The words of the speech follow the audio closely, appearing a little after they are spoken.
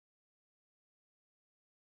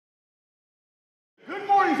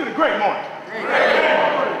morning? Is it a great morning?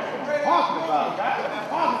 Great. Talking about that.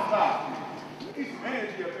 Talking about. We need some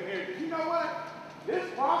energy up in here. Because you know what? This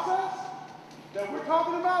process that we're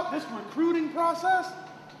talking about, this recruiting process,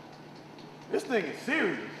 this thing is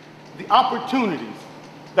serious. The opportunities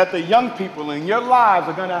that the young people in your lives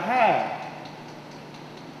are going to have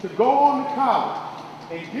to go on to college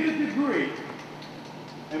and get a degree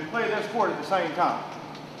and play their sport at the same time.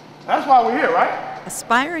 That's why we're here, right?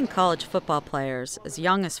 Aspiring college football players as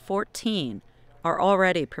young as 14 are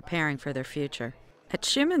already preparing for their future. At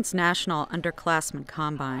Schuman's National Underclassman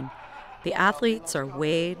Combine, the athletes are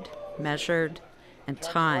weighed, measured, and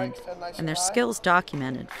timed, and their skills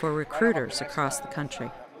documented for recruiters across the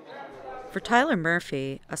country. For Tyler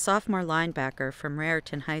Murphy, a sophomore linebacker from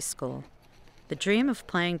Raritan High School, the dream of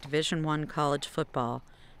playing Division I college football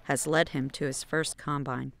has led him to his first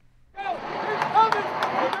combine.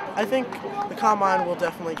 I think the combine will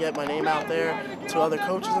definitely get my name out there to other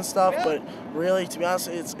coaches and stuff, but really, to be honest,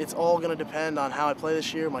 it's all going to depend on how I play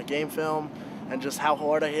this year, my game film, and just how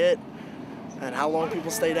hard I hit, and how long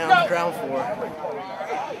people stay down on the ground for.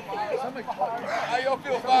 How y'all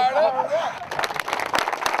feel fired up?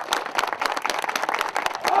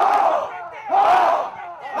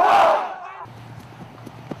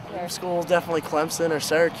 School is definitely Clemson or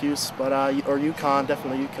Syracuse, but or UConn,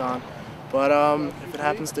 definitely UConn. But if it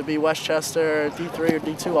happens to be Westchester, D3 or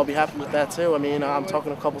D2, I'll be happy with that too. I mean, I'm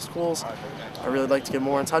talking to a couple schools. I really like to get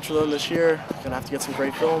more in touch with them this year. Gonna have to get some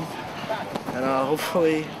great film, and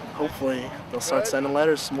hopefully they'll start sending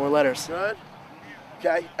letters, some more letters. Good.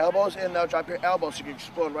 Okay, elbows in now. Drop your elbows so you can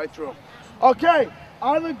explode right through. Okay,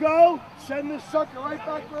 on the go. Send this sucker right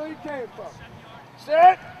back where he came from.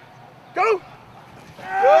 Set. Go.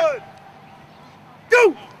 Good.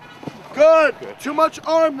 Go. Good. Too much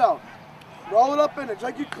arm now. Roll it up in it,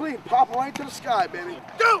 like you clean. Pop it right to the sky, baby.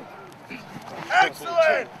 Go.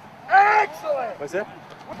 Excellent. Excellent. What's that?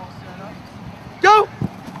 Go.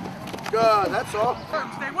 Good. That's all.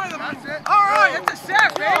 Stay with him. That's it. All right, it's a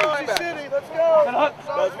sack, baby. Easy City, let's go.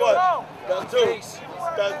 That's what? That's two.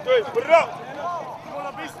 That's three. Put it up.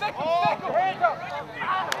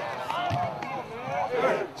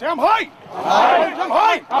 Say, I'm hyped. I'm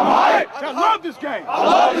hyped. I love this game. I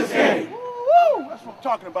love this game. Woo! That's what I'm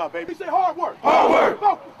talking about, baby. Say hard work. Hard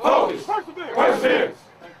work. Focus. Perseverance.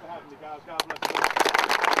 Thanks for having me, guys. God bless you.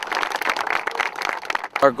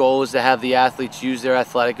 Our goal is to have the athletes use their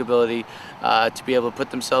athletic ability to be able to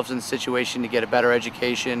put themselves in a situation to get a better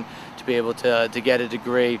education, to be able to get a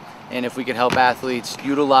degree. And if we can help athletes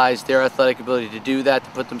utilize their athletic ability to do that, to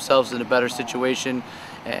put themselves in a better situation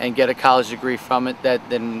and get a college degree from it,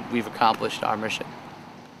 then we've accomplished our mission.